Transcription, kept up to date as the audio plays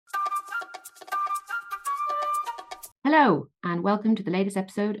Hello, and welcome to the latest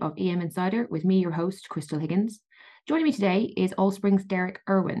episode of EM Insider with me, your host, Krystle Higgins. Joining me today is Allspring's Derrick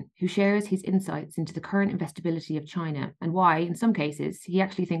Irwin, who shares his insights into the current investability of China and why, in some cases, he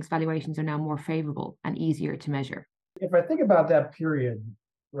actually thinks valuations are now more favorable and easier to measure. If I think about that period,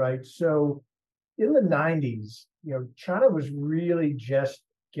 right? So in the 90s, China was really just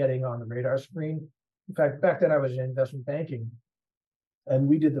getting on the radar screen. In fact, back then I was in investment banking, and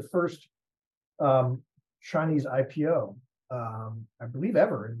we did the first Chinese IPO, I believe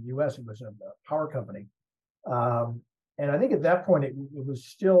ever in the US. It was a power company. And I think at that point, it was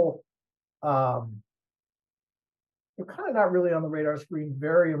still kind of not really on the radar screen,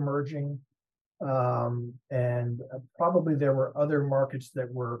 very emerging. And probably there were other markets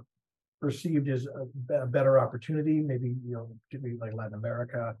that were perceived as a better opportunity, maybe, particularly like Latin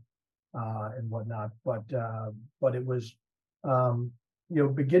America and whatnot. But it was,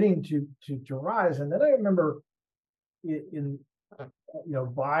 beginning to rise. And then I remember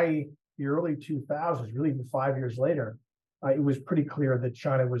by the early 2000s, really even 5 years later, it was pretty clear that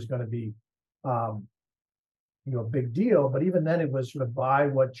China was going to be, a big deal. But even then, it was sort of buy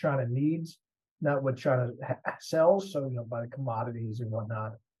what China needs, not what China sells. So, buy the commodities and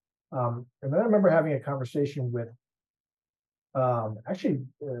whatnot. And then I remember having a conversation with actually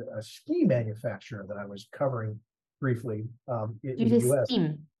a ski manufacturer that I was covering briefly in the US.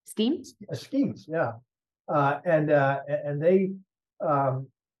 Steam? Skis, yeah. And they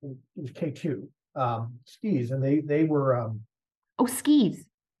it was K2 skis, and they were skis,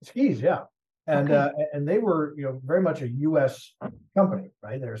 yeah. And okay. And they were very much a US company,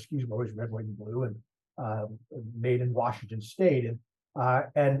 right? Their skis were always red, white, and blue, and made in Washington State. And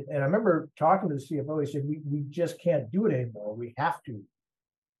I remember talking to the CFO. He said, we just can't do it anymore. We have to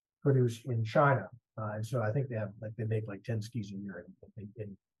produce in China. And so I think they make like 10 skis a year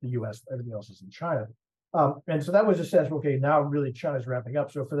in the US. Everything else is in China. And so that was a sense, okay, now really China's ramping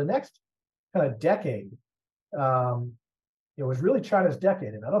up. So for the next kind of decade, it was really China's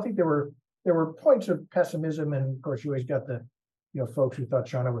decade. And I don't think there were points of pessimism. And of course, you always got the folks who thought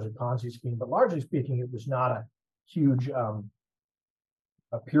China was a Ponzi scheme. But largely speaking, it was not a huge a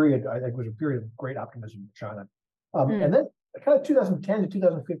period. I think it was a period of great optimism for China. And then kind of 2010 to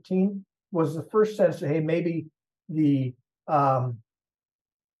 2015 was the first sense that, hey, maybe the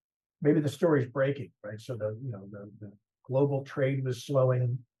story's breaking, right? So the global trade was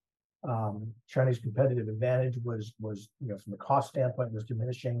slowing. Chinese competitive advantage was from the cost standpoint was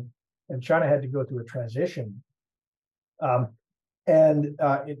diminishing, and China had to go through a transition.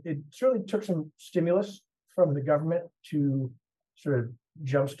 It certainly took some stimulus from the government to sort of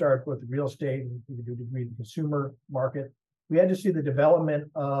jumpstart both the real estate and to a degree the consumer market. We had to see the development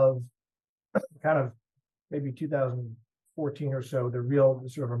of kind of maybe 2014 or so, the real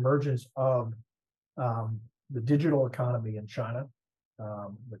sort of emergence of the digital economy in China,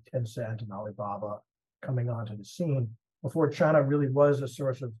 with Tencent and Alibaba coming onto the scene, before China really was a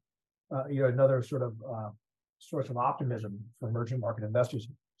source of, another sort of source of optimism for emerging market investors.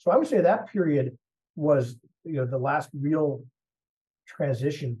 So I would say that period was, the last real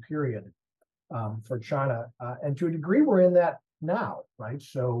transition period for China, and to a degree, we're in that now, right?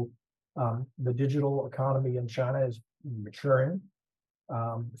 So the digital economy in China is maturing.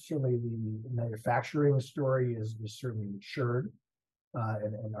 Certainly, the manufacturing story is certainly matured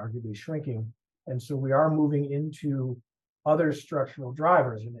and arguably shrinking, and so we are moving into other structural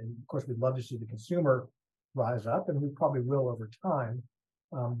drivers. And of course, we'd love to see the consumer rise up, and we probably will over time.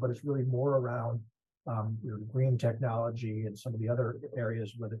 But it's really more around green technology and some of the other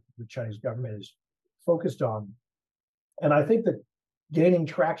areas where the Chinese government is focused on. And I think that gaining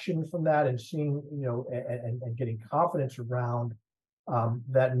traction from that and seeing, and getting confidence around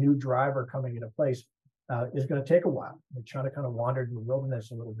that new driver coming into place is going to take a while. China kind of wandered in the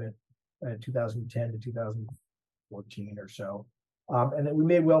wilderness a little bit in 2010 to 2014 or so. And that we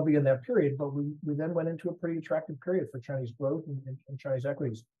may well be in that period, but we then went into a pretty attractive period for Chinese growth and Chinese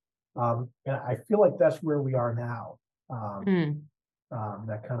equities. And I feel like that's where we are now,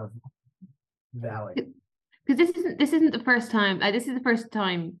 that kind of valley. Because this isn't the first time. This is the first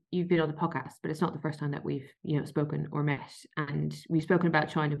time you've been on the podcast, but it's not the first time that we've spoken or met. And we've spoken about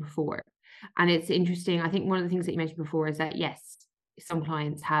China before, and it's interesting. I think one of the things that you mentioned before is that yes, some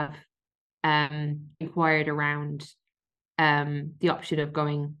clients have inquired around the option of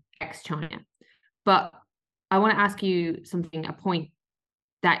going ex-China, but I want to ask you something. A point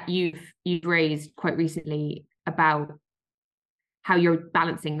that you've raised quite recently about how you're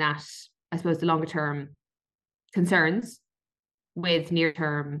balancing that, I suppose, the longer term concerns with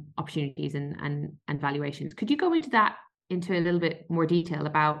near-term opportunities and valuations. Could you go into a little bit more detail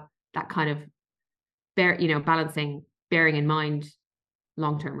about that kind of balancing bearing in mind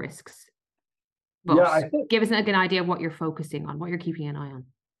long-term risks. But Yeah, I think, give us like an idea of what you're focusing on, what you're keeping an eye on.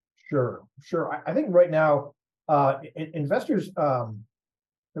 sure. I think right now, investors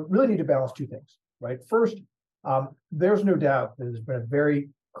really need to balance two things, right? First, there's no doubt that there's been a very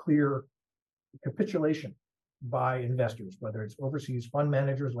clear capitulation by investors, whether it's overseas fund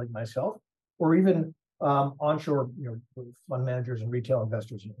managers like myself, or even onshore, fund managers and retail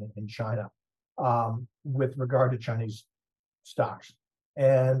investors in China, with regard to Chinese stocks.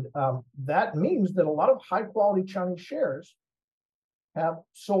 And that means that a lot of high quality Chinese shares have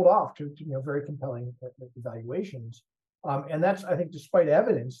sold off to very compelling valuations. And that's, I think, despite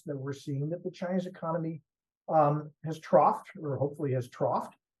evidence that we're seeing that the Chinese economy has troughed, or hopefully has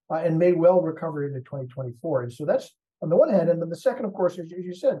troughed, and may well recover into 2024. And so that's on the one hand. And then the second, of course, as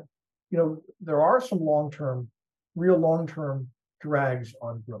you said, there are some real long-term drags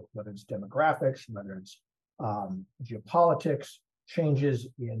on growth, whether it's demographics, whether it's geopolitics, changes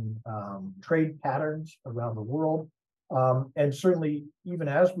in trade patterns around the world. And certainly, even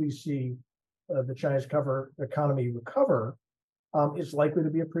as we see the Chinese economy recover, it's likely to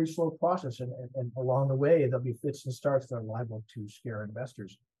be a pretty slow process. And along the way, there'll be fits and starts that are liable to scare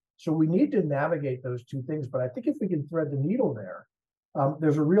investors. So we need to navigate those two things. But I think if we can thread the needle there,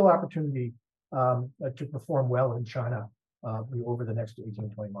 there's a real opportunity to perform well in China over the next 18,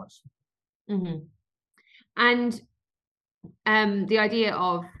 20 months. Mm-hmm. And the idea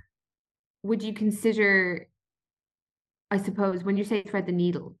of, would you consider, I suppose, when you say thread the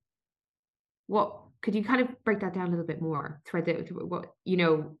needle, what could you kind of break that down a little bit more? Thread the, what,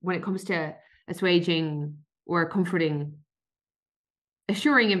 when it comes to assuaging or comforting,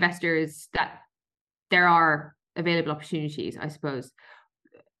 assuring investors that there are available opportunities, I suppose.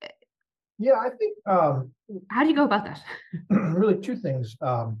 Yeah, I think. How do you go about that? Really, two things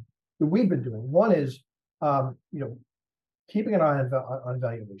that we've been doing. One is, keeping an eye on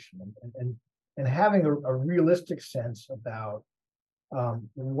valuation and having a realistic sense about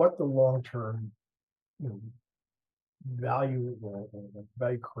what the long-term value or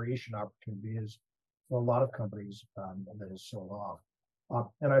value creation opportunity is for a lot of companies that is sold off.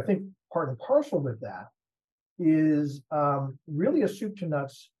 And I think part and parcel with that is really a soup to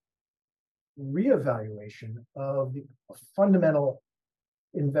nuts reevaluation of the fundamental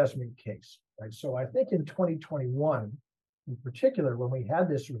investment case, right? So I think in 2021, in particular, when we had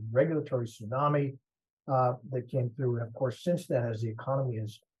this sort of regulatory tsunami that came through, and of course, since then, as the economy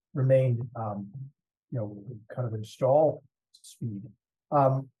has remained, kind of in stall speed,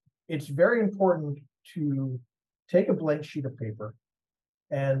 it's very important to take a blank sheet of paper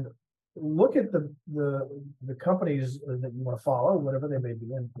and look at the companies that you want to follow, whatever they may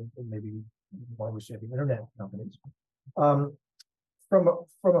be, and maybe why we say the internet companies, from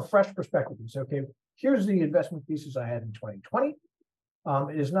a fresh perspective. And say, okay, here's the investment thesis I had in 2020.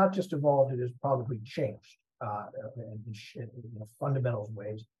 It has not just evolved; it has probably changed in fundamental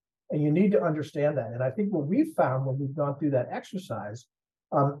ways, and you need to understand that. And I think what we've found when we've gone through that exercise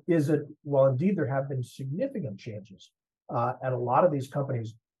is that, while indeed there have been significant changes at a lot of these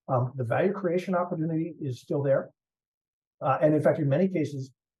companies, the value creation opportunity is still there, and in fact, in many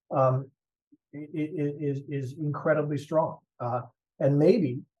cases, it is incredibly strong, and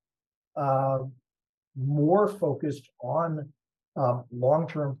maybe more focused on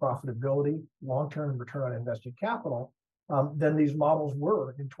long-term profitability, long-term return on invested capital than these models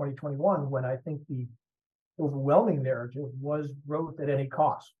were in 2021, when I think the overwhelming narrative was growth at any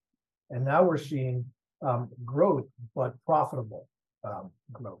cost. And now we're seeing growth, but profitable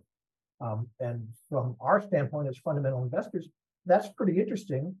growth. And from our standpoint as fundamental investors, that's pretty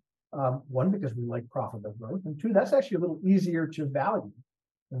interesting. One, because we like profitable growth, and two, that's actually a little easier to value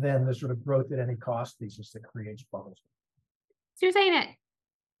than the sort of growth at any cost thesis that creates bubbles. So you're saying that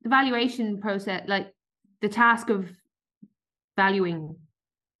the valuation process, like the task of valuing,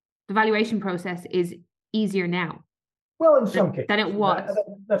 the valuation process is easier now? Well, in some cases. Than it was.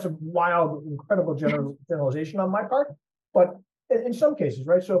 That's a wild, incredible generalization on my part, but in some cases,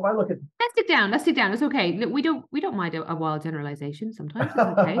 right? So if I look at, let's sit down. It's okay. We don't mind a wild generalization. Sometimes it's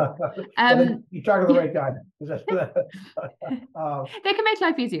okay. Well, you're talking to the right guy. They can make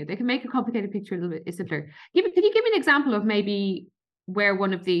life easier. They can make a complicated picture a little bit simpler. Can you give me an example of maybe where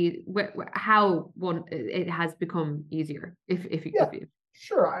how it has become easier? If you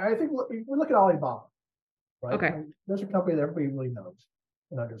sure. I think we look at Alibaba, right? Okay. There's a company that everybody really knows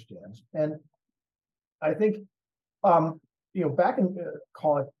and understands, and I think back in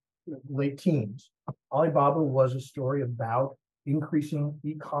call it late teens, Alibaba was a story about increasing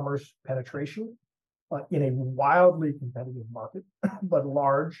e-commerce penetration in a wildly competitive market, but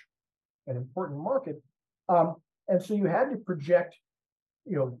large and important market. And so you had to project,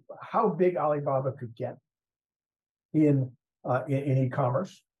 how big Alibaba could get in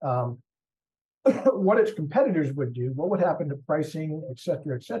e-commerce, what its competitors would do, what would happen to pricing, et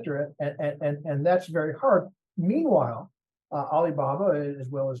cetera, and that's very hard. Meanwhile, Alibaba, as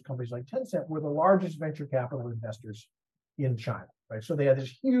well as companies like Tencent, were the largest venture capital investors in China, right? So they had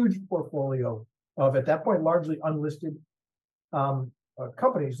this huge portfolio of, at that point, largely unlisted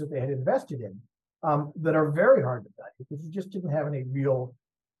companies that they had invested in, that are very hard to value because you just didn't have any real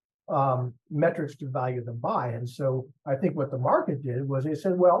metrics to value them by. And so I think what the market did was they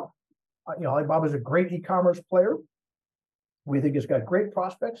said, well, Alibaba's a great e-commerce player. We think it's got great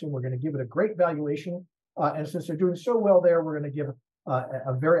prospects, and we're going to give it a great valuation. And since they're doing so well there, we're going to give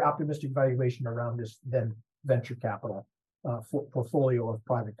a very optimistic valuation around this then venture capital portfolio of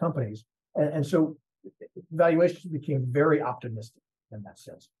private companies. And so valuations became very optimistic in that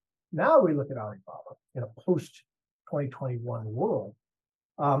sense. Now we look at Alibaba in a post-2021 world,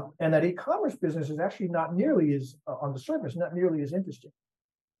 and that e-commerce business is actually not nearly as, on the surface, not nearly as interesting,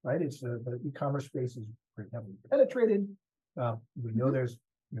 right? It's the e-commerce space is pretty heavily penetrated. We know there's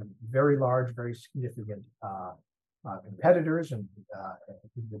very large, very significant competitors and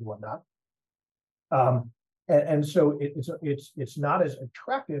whatnot. And so it's not as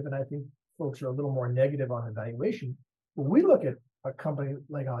attractive, and I think folks are a little more negative on the valuation. When we look at a company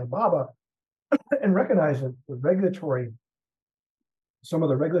like Alibaba and recognize that some of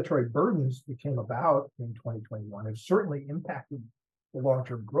the regulatory burdens that came about in 2021 have certainly impacted the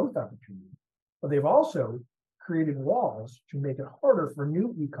long-term growth opportunity, but they've also created walls to make it harder for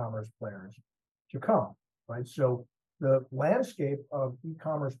new e-commerce players to come, right? So the landscape of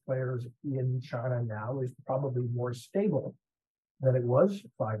e-commerce players in China now is probably more stable than it was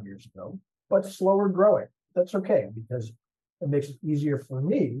 5 years ago, but slower growing. That's okay, because it makes it easier for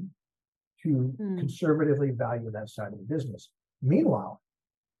me to conservatively value that side of the business. Meanwhile,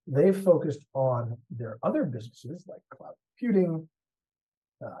 they've focused on their other businesses like cloud computing,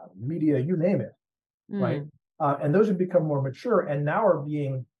 media, you name it, right? And those have become more mature and now are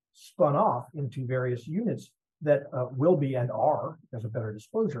being spun off into various units that will be and are, as a better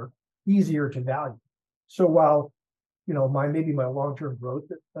disclosure, easier to value. So while maybe my long-term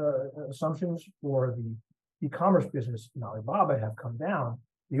growth assumptions for the e-commerce business in Alibaba have come down,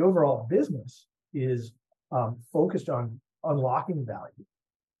 the overall business is focused on unlocking value,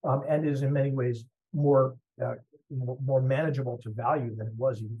 and is in many ways more manageable to value than it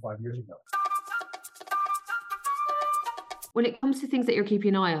was even 5 years ago. When it comes to things that you're keeping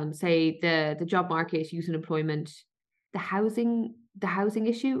an eye on, say the job market, youth unemployment, the housing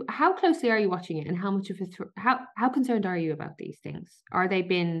issue, how closely are you watching it, and how much of how concerned are you about these things? Are they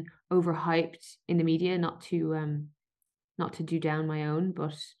been overhyped in the media? Not to do down my own,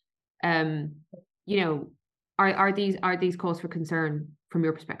 but are these cause for concern from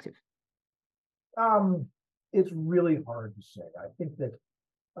your perspective? It's really hard to say. I think that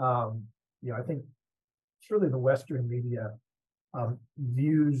I think surely the Western media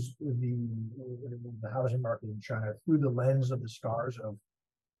views the housing market in China through the lens of the scars of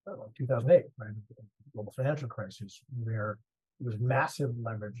 2008, right? The global financial crisis, where there was massive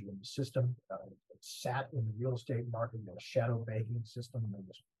leverage in the system. It sat in the real estate market, a shadow banking system that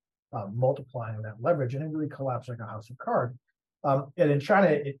was multiplying that leverage, and it really collapsed like a house of cards. And in China,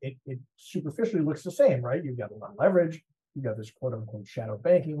 it superficially looks the same, right? You've got a lot of leverage, you've got this quote unquote shadow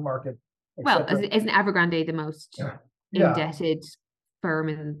banking market. Well, isn't Evergrande the most indebted firm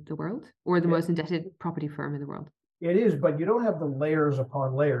in the world, or the most indebted property firm in the world? It is, but you don't have the layers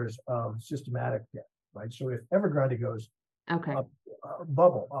upon layers of systematic debt, right? So if Evergrande goes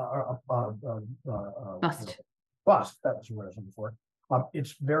bubble, bust, that was what I was looking for.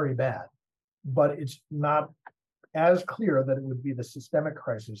 It's very bad, but it's not as clear that it would be the systemic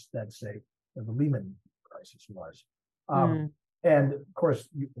crisis that, say, the Lehman crisis was. And of course,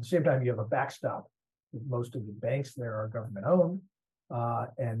 at the same time, you have a backstop. Most of the banks there are government owned,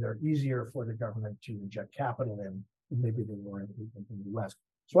 and they're easier for the government to inject capital in than maybe they were in the US.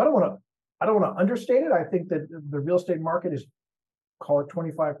 So I don't want to understate it. I think that the real estate market is, call it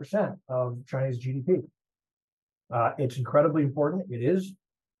 25% of Chinese GDP. It's incredibly important. It is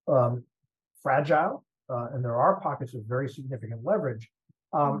fragile, and there are pockets of very significant leverage.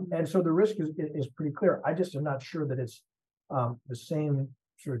 And so the risk is pretty clear. I just am not sure that it's the same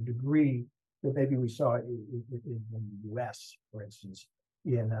sort of degree that maybe we saw in the US, for instance,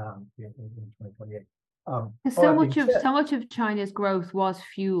 in 2028. So much of China's growth was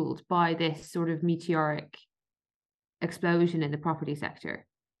fueled by this sort of meteoric explosion in the property sector.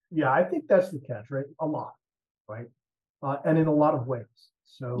 Yeah, I think that's the catch, right? A lot, right? And in a lot of ways.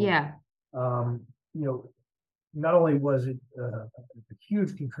 So not only was it a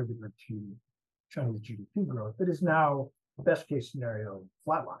huge contributor to Chinese GDP growth, it is now best case scenario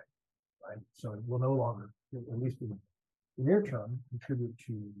flatline, right? So it will no longer, at least in the near term, contribute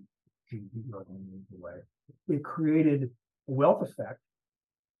to GDP growth in a meaningful way. It created a wealth effect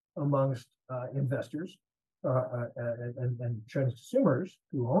amongst investors and Chinese consumers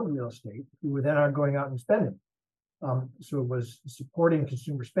who own real estate, who were then going out and spending. So it was supporting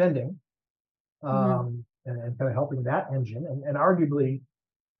consumer spending and kind of helping that engine, and arguably,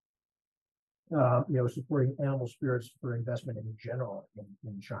 supporting animal spirits for investment in general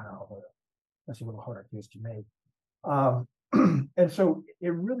in China, although that's a little harder case to make. And so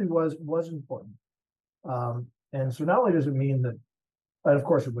it really was important. And so not only does it mean that, and of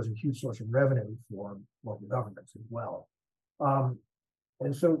course, it was a huge source of revenue for local governments as well.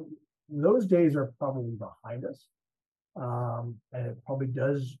 And so those days are probably behind us. And it probably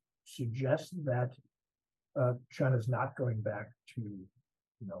does suggest that China's not going back to,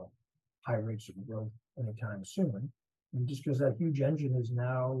 high rates of growth anytime soon, and just because that huge engine is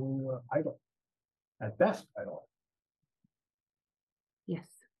now idle, at best idle. Yes,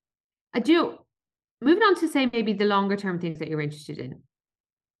 I do. Moving on to say maybe the longer term things that you're interested in.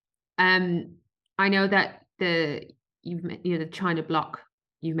 I know that the China bloc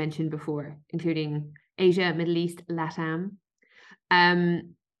you've mentioned before, including Asia, Middle East, LATAM.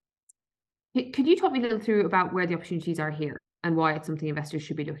 Could you talk me a little through about where the opportunities are here and why it's something investors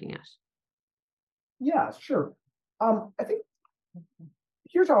should be looking at? Yeah, sure. I think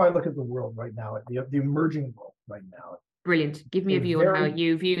here's how I look at the world right now, at the emerging world right now. Brilliant. Give me a view on how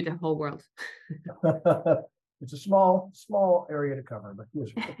you view the whole world. It's a small area to cover, but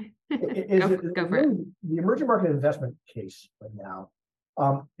here's the emerging market investment case right now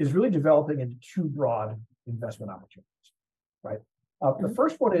is really developing into two broad investment opportunities, right? The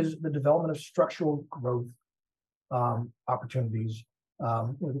first one is the development of structural growth opportunities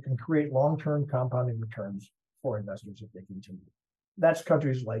that can create long-term compounding returns for investors if they continue. That's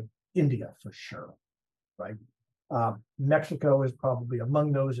countries like India for sure, right? Mexico is probably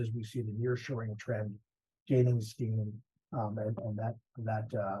among those as we see the nearshoring trend gaining steam, and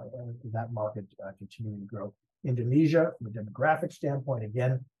that market continuing to grow. Indonesia, from a demographic standpoint,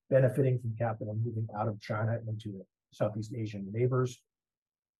 again benefiting from capital moving out of China into the Southeast Asian neighbors.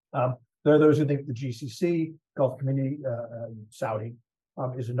 There are those who think the GCC, Gulf Community, Saudi,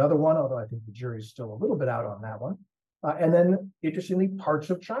 is another one, although I think the jury is still a little bit out on that one. And then, interestingly, parts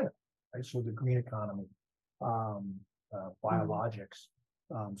of China, right? So the green economy, biologics,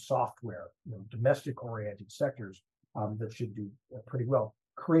 software, domestic-oriented sectors that should do pretty well.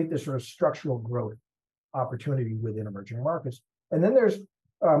 Create this sort of structural growth opportunity within emerging markets. And then there's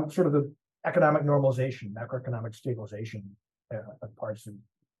sort of the economic normalization, macroeconomic stabilization parts that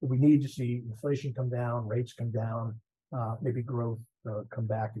we need to see inflation come down, rates come down, maybe growth come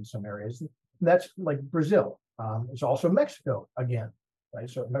back in some areas. And that's like Brazil. It's also Mexico again, right?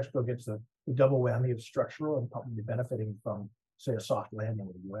 So Mexico gets the double whammy of structural and probably benefiting from, say, a soft landing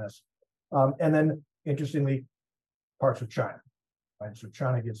in the US. And then, interestingly, parts of China, right? So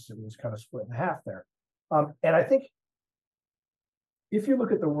China was kind of split in half there. And I think if you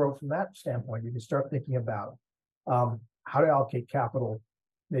look at the world from that standpoint, you can start thinking about how to allocate capital,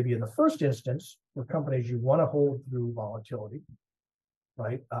 maybe in the first instance, for companies you want to hold through volatility,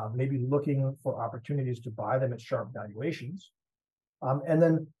 right? Maybe looking for opportunities to buy them at sharp valuations. And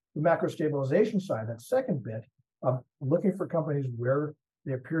then the macro stabilization side, that second bit, looking for companies where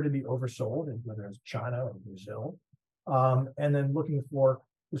they appear to be oversold, and whether it's China or Brazil, and then looking for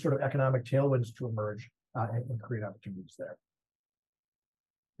the sort of economic tailwinds to emerge and create opportunities there.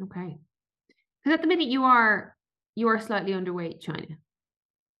 Okay. Because at the minute you are slightly underweight China.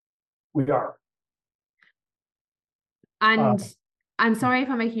 We are. And I'm sorry if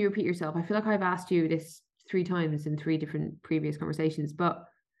I'm making you repeat yourself. I feel like I've asked you this 3 times in 3 different previous conversations, but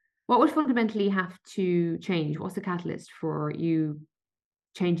what would fundamentally have to change? What's the catalyst for you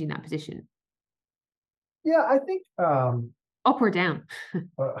changing that position? Yeah, I think up or down.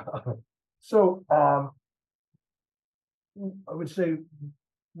 So I would say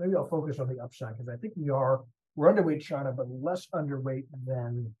maybe I'll focus on the upside, because I think we're underweight China, but less underweight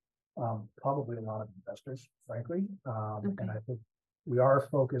than probably a lot of investors, frankly. Okay. And I think we are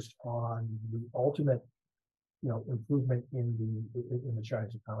focused on the ultimate, improvement in the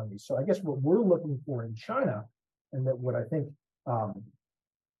Chinese economy. So I guess what we're looking for in China, and that what I think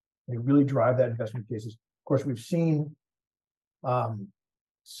really drive that investment case is, of course, we've seen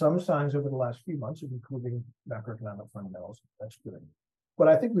some signs over the last few months of improving macroeconomic fundamentals. That's good. But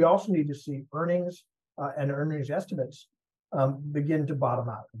I think we also need to see earnings and earnings estimates begin to bottom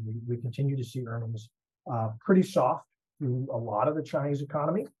out. And we continue to see earnings pretty soft through a lot of the Chinese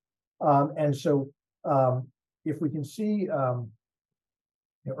economy. And so if we can see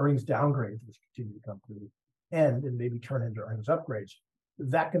earnings downgrades, which continue to come through, and maybe turn into earnings upgrades,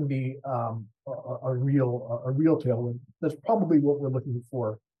 that can be a real tailwind. That's probably what we're looking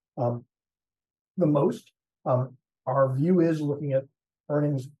for the most. Our view is, looking at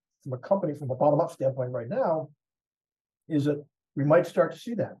earnings from a company from a bottom-up standpoint right now, is that we might start to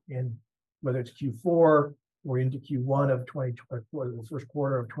see that in whether it's Q4 or into Q1 of 2020, or the first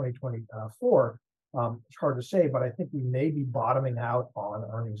quarter of 2024. It's hard to say, but I think we may be bottoming out on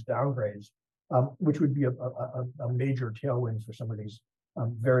earnings downgrades, which would be a major tailwind for some of these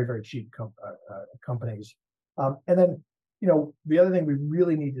very, very cheap companies. And then, the other thing we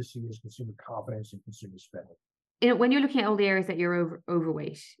really need to see is consumer confidence and consumer spending. When you're looking at all the areas that you're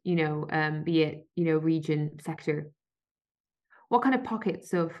overweight, be it, region, sector, what kind of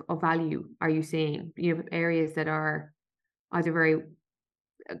pockets of value are you seeing? Areas that are either very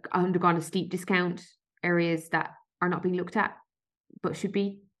undergone a steep discount, areas that are not being looked at but should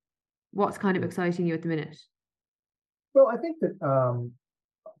be. What's kind of exciting you at the minute? Well, I think that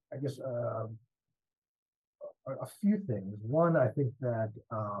I guess a few things. One, I think that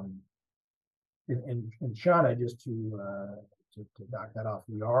in China, just to back that off,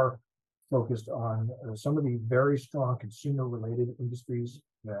 we are focused on some of the very strong consumer-related industries,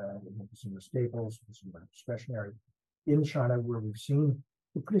 consumer staples, consumer discretionary in China, where we've seen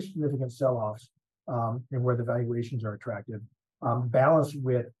pretty significant sell-offs, and where the valuations are attractive, balanced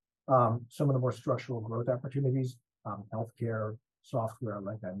with some of the more structural growth opportunities, healthcare, software,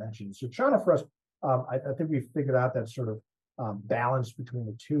 like I mentioned. So China for us, I think we've figured out that sort of balance between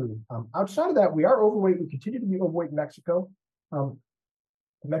the two. Outside of that, we are overweight. We continue to be overweight in Mexico.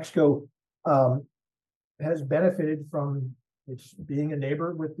 Mexico has benefited from its being a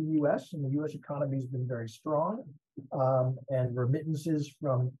neighbor with the U.S., and the U.S. economy has been very strong. And remittances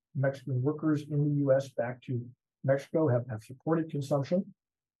from Mexican workers in the U.S. back to Mexico have supported consumption.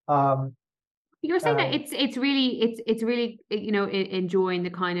 You're saying that it's really enjoying the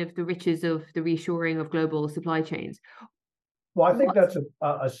kind of the riches of the reshoring of global supply chains. Well, I think that's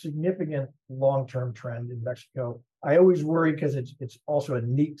a significant long-term trend in Mexico. I always worry because it's also a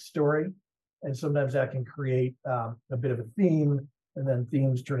neat story, and sometimes that can create a bit of a theme, and then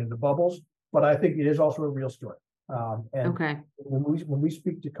themes turn into bubbles. But I think it is also a real story. And okay. when we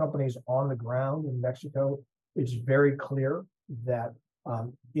speak to companies on the ground in Mexico, it's very clear that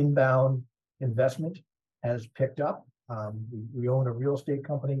inbound investment has picked up. We own a real estate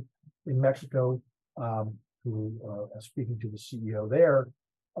company in Mexico, who, speaking to the CEO there,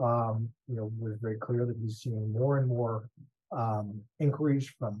 was very clear that he's seeing more and more inquiries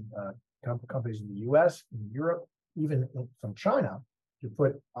from companies in the U.S., in Europe, even from China, to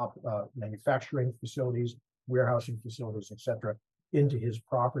put up manufacturing facilities, warehousing facilities, etc., into his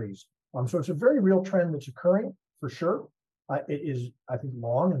properties. So it's a very real trend that's occurring for sure. It is, I think,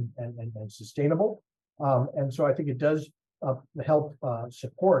 long and sustainable, and so I think it does help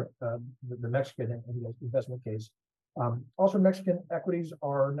support the Mexican investment case. Also, Mexican equities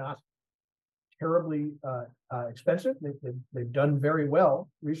are not terribly expensive. They've done very well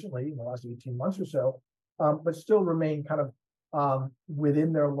recently in the last 18 months or so, but still remain kind of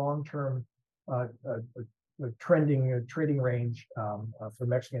within their long-term trading range for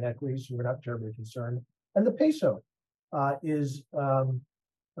Mexican equities. So we're not terribly concerned. And the peso is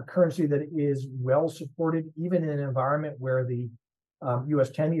a currency that is well supported, even in an environment where the U.S.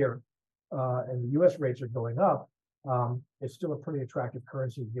 10-year and the U.S. rates are going up. It's still a pretty attractive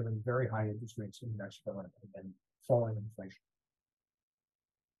currency given very high interest rates in Mexico and falling inflation.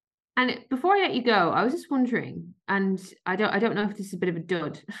 And before I let you go, I was just wondering, and I don't know if this is a bit of a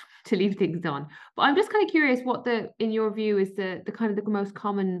dud to leave things on, but I'm just kind of curious what in your view is the kind of the most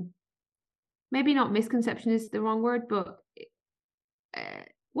common, maybe not misconception is the wrong word, but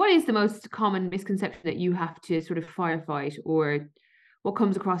what is the most common misconception that you have to sort of firefight, or what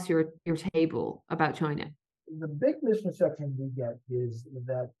comes across your table about China? The big misconception we get is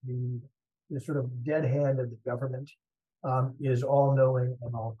that the sort of dead hand of the government is all-knowing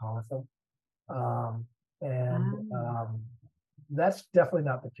and all-powerful. That's definitely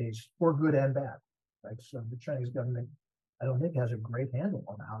not the case, for good and bad. Right? So the Chinese government, I don't think, has a great handle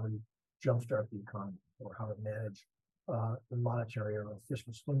on how to jumpstart the economy or how to manage the monetary or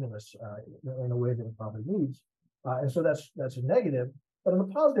fiscal stimulus in a way that it probably needs. And so that's a negative. But on the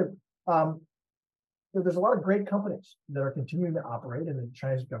positive, there's a lot of great companies that are continuing to operate, and the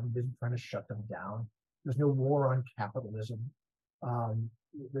Chinese government isn't trying to shut them down. There's no war on capitalism.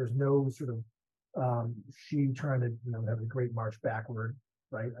 There's no sort of Xi trying to have a great march backward,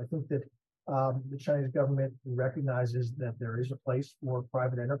 right? I think that The Chinese government recognizes that there is a place for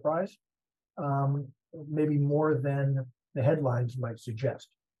private enterprise, maybe more than the headlines might suggest.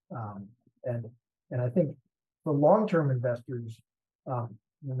 And I think for long-term investors,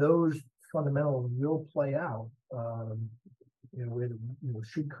 those fundamentals will play out in a way that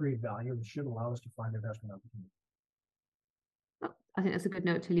should create value and should allow us to find investment opportunities. Well, I think that's a good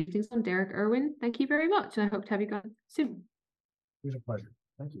note to leave things on. Derrick Irwin, thank you very much. And I hope to have you guys soon. It was a pleasure.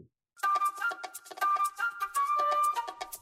 Thank you.